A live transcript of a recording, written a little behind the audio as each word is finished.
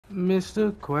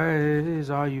Mr. Quez,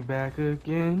 are you back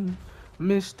again?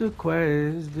 Mr.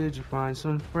 Quez, did you find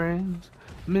some friends?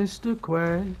 Mr.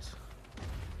 Quez,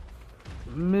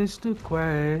 Mr.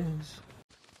 Quez.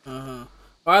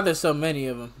 Why are there so many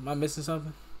of them? Am I missing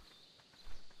something?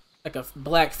 Like a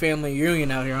black family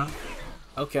reunion out here, huh?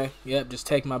 Okay, yep, just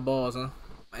take my balls, huh?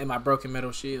 And my broken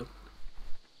metal shield.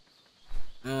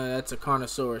 That's a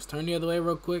Carnosaurus. Turn the other way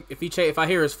real quick. If I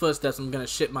hear his footsteps, I'm gonna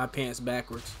shit my pants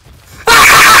backwards.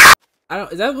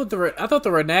 Is that what I thought the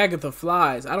Renagatha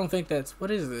flies. I don't think that's,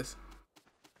 what is this?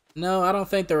 No, I don't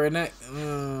think the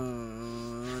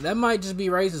that might just be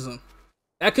racism.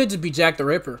 That could just be Jack the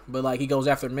Ripper, but like he goes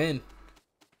after men.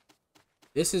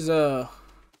 This is I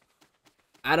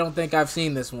don't think I've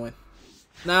seen this one.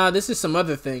 Nah, this is some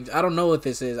other things. I don't know what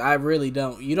this is. I really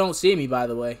don't. You don't see me, by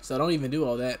the way, so don't even do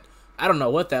all that. I don't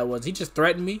know what that was. He just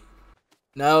threatened me?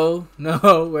 No,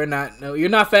 we're not. No, you're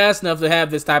not fast enough to have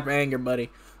this type of anger, buddy.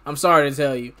 I'm sorry to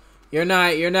tell you. We're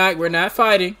not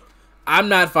fighting. I'm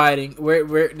not fighting.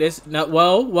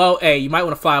 Whoa, hey, you might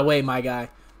want to fly away, my guy.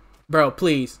 Bro,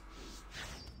 please.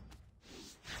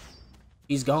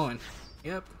 He's gone.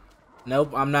 Yep.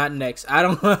 Nope, I'm not next. I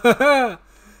don't...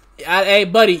 hey,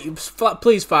 buddy,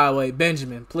 please fly away.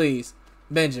 Benjamin, please.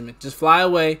 Benjamin, just fly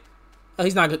away. Oh,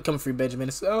 he's not coming for you,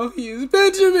 Benjamin. Oh, he is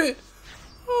Benjamin.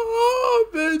 Oh,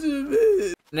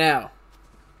 Benjamin. Now,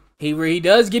 he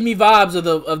does give me vibes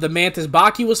of the mantis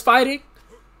Baki was fighting,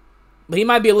 but he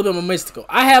might be a little bit more mystical.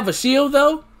 I have a shield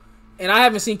though, and I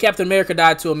haven't seen Captain America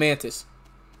die to a mantis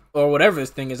or whatever this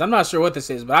thing is. I'm not sure what this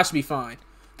is, but I should be fine.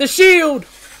 The shield,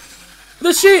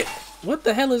 the shit. What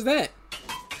the hell is that?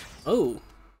 Oh,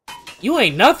 you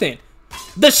ain't nothing.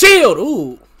 The shield.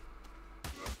 Ooh.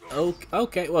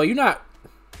 Okay. Well, you're not.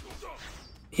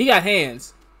 He got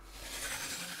hands.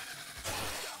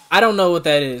 I don't know what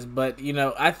that is, but you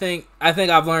know, I think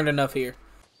I've learned enough here.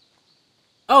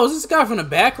 Oh, is this guy from the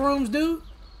back rooms, dude?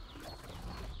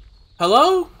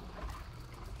 Hello?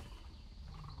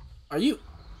 Are you?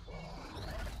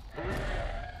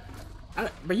 Are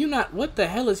you not? What the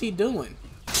hell is he doing?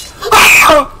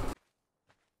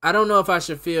 I don't know if I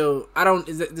should feel.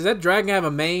 Does that dragon have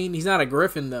a mane? He's not a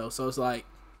griffin though, so it's like.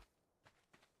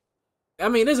 I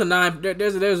mean, there's a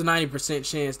 90%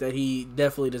 chance that he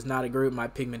definitely does not agree with my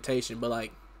pigmentation, but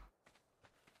like,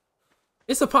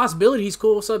 it's a possibility he's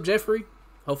cool. What's up, Jeffrey?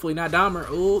 Hopefully not Dahmer.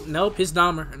 Oh, nope, it's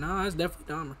Dahmer. Nah, it's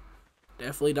definitely Dahmer.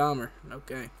 Definitely Dahmer.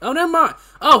 Okay. Oh, never mind.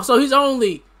 Oh, so he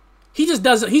just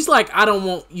doesn't. He's like, I don't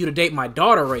want you to date my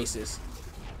daughter racist.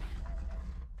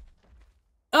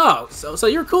 Oh, so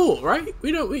you're cool, right?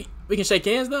 We can shake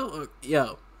hands though.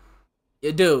 Yo,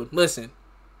 yeah, dude, listen.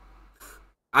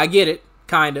 I get it.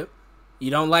 Kind of. You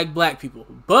don't like black people.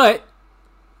 But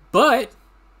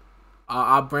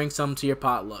I'll bring some to your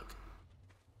potluck.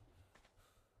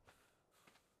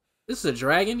 This is a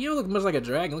dragon? You don't look much like a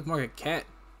dragon. You look more like a cat.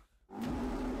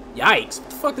 Yikes. What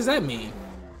the fuck does that mean?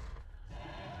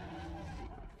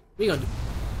 We gonna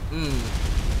do...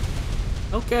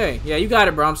 Okay. Yeah, you got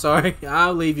it, bro. I'm sorry.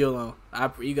 I'll leave you alone.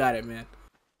 You got it, man.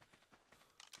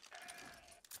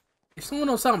 If someone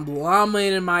knows something llama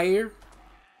in my ear...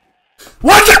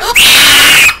 What the?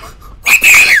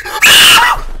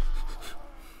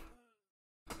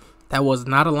 That was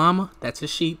not a llama. That's a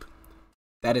sheep.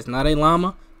 That is not a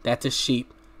llama. That's a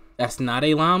sheep. That's not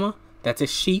a llama. That's a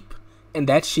sheep. And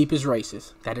that sheep is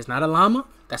racist. That is not a llama.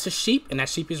 That's a sheep. And that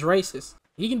sheep is racist.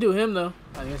 You can do him, though.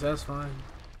 I guess that's fine.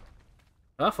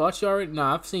 I fought you already? No,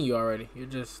 I've seen you already.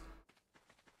 You're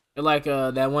like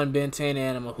that one Ben 10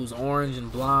 animal who's orange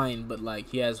and blind, but like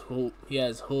he has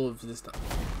hooves this time.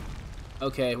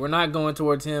 Okay, we're not going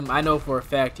towards him. I know for a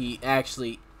fact he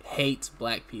actually hates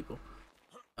black people.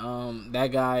 That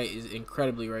guy is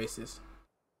incredibly racist.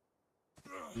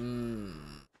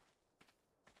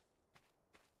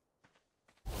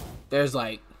 There's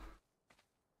like,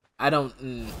 I don't.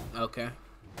 Okay,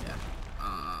 yeah.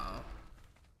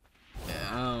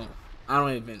 Yeah, I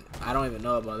don't even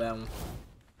know about that one.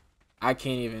 I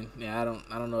can't even. Yeah, I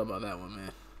don't know about that one,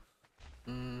 man.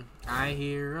 I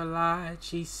hear a lot.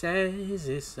 She says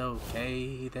it's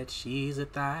okay that she's a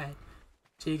thot.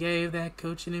 She gave that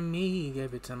coochie to me,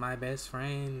 gave it to my best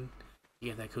friend. She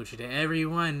gave that coochie to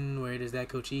everyone. Where does that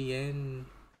coochie end?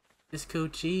 This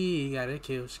coochie got a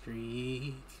kill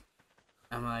streak.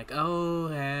 I'm like, oh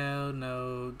hell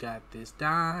no, got this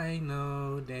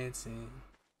dino dancing.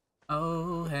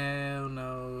 Oh hell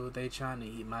no, they trying to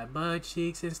eat my butt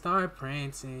cheeks and start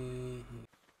prancing.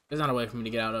 There's not a way for me to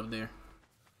get out of there.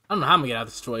 I don't know how I'm gonna get out of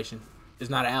the situation. There's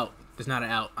not an out. There's not an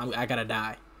out. I gotta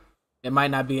die. There might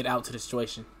not be an out to the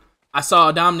situation. I saw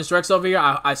a Dominus Rex over here.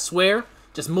 I swear.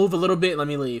 Just move a little bit. Let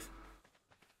me leave.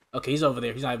 Okay, he's over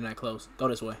there. He's not even that close. Go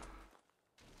this way.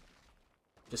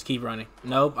 Just keep running.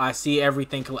 Nope, I see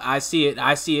everything. I see it.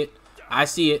 I see it. I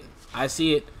see it. I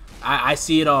see it. I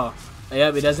see it all.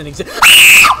 Yep, it doesn't exist.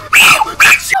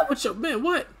 What's your man?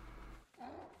 What?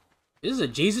 This is a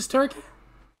Jesus turkey?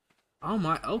 Oh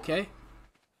my. Okay.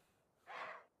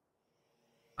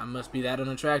 I must be that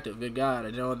unattractive. Good God,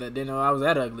 didn't know I was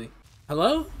that ugly.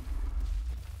 Hello?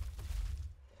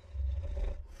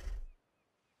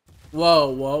 Whoa,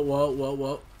 whoa, whoa, whoa,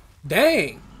 whoa.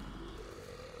 Dang.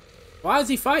 Why is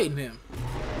he fighting him?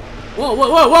 Whoa, whoa,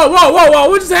 whoa, whoa, whoa, whoa, whoa.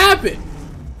 What just happened?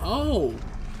 Oh.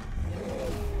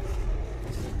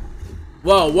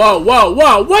 Whoa, whoa, whoa,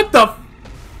 whoa. What the?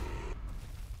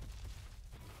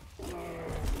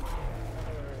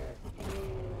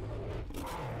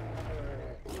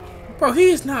 Bro, he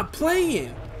is not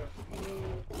playing.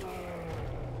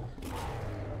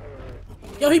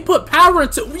 Yo, he put power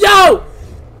into. Yo!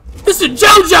 This is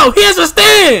JoJo! He has a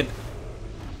stand!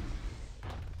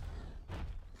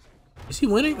 Is he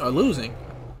winning or losing?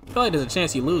 I feel like there's a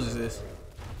chance he loses this.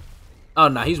 Oh,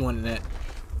 no, he's winning that.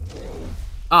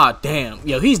 Ah, damn.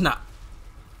 Yo, he's not.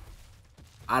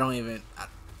 I don't even.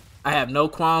 I have no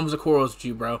qualms or quarrels with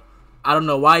you, bro. I don't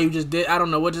know why you just did. I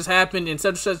don't know what just happened. And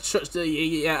such.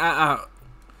 Yeah,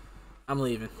 I'm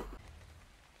leaving.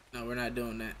 No, we're not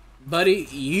doing that. Buddy,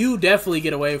 you definitely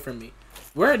get away from me.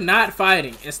 We're not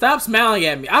fighting. And stop smiling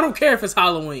at me. I don't care if it's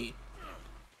Halloween.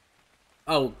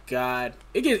 Oh, God.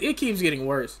 It keeps getting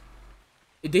worse.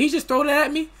 Did he just throw that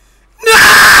at me?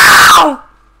 No!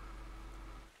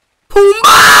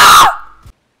 Pumbaa!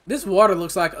 This water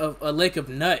looks like a lake of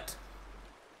nut.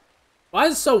 Why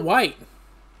is it so white?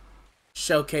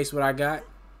 Showcase what I got.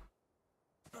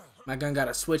 My gun got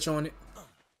a switch on it.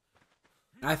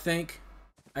 I think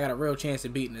I got a real chance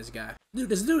of beating this guy. Dude,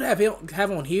 does this dude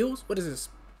have on heels? What is this?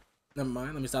 Never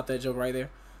mind. Let me stop that joke right there.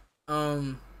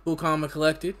 Cool, calm, and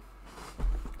collected.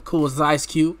 Cool as Ice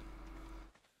Cube.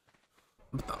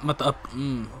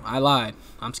 I lied.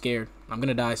 I'm scared. I'm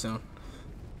gonna die soon.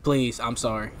 Please, I'm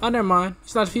sorry. Oh, never mind.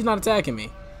 He's not attacking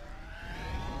me.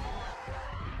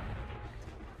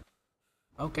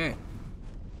 Okay.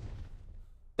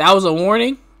 That was a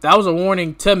warning. That was a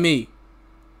warning to me.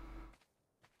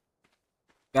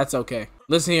 That's okay.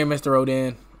 Listen here, Mr.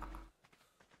 Rodin.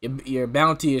 Your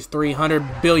bounty is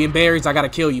 300 billion berries. I gotta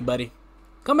kill you, buddy.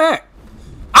 Come back.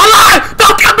 I lied!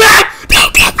 Don't come back!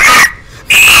 Don't come back!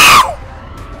 No!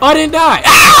 Oh, I didn't die.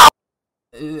 Ow!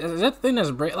 Is that the thing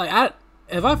that's break? Like,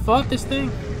 have I fought this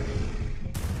thing?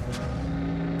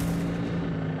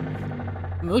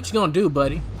 I mean, what you gonna do,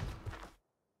 buddy?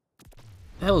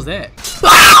 The hell is that?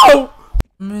 Ow!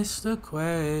 Mr.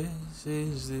 Quez,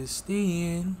 is this the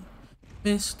end?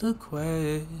 Mr.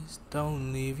 Quez,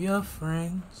 don't leave your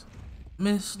friends.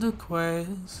 Mr.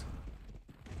 Quez.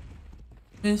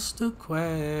 Mr.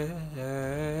 Quez.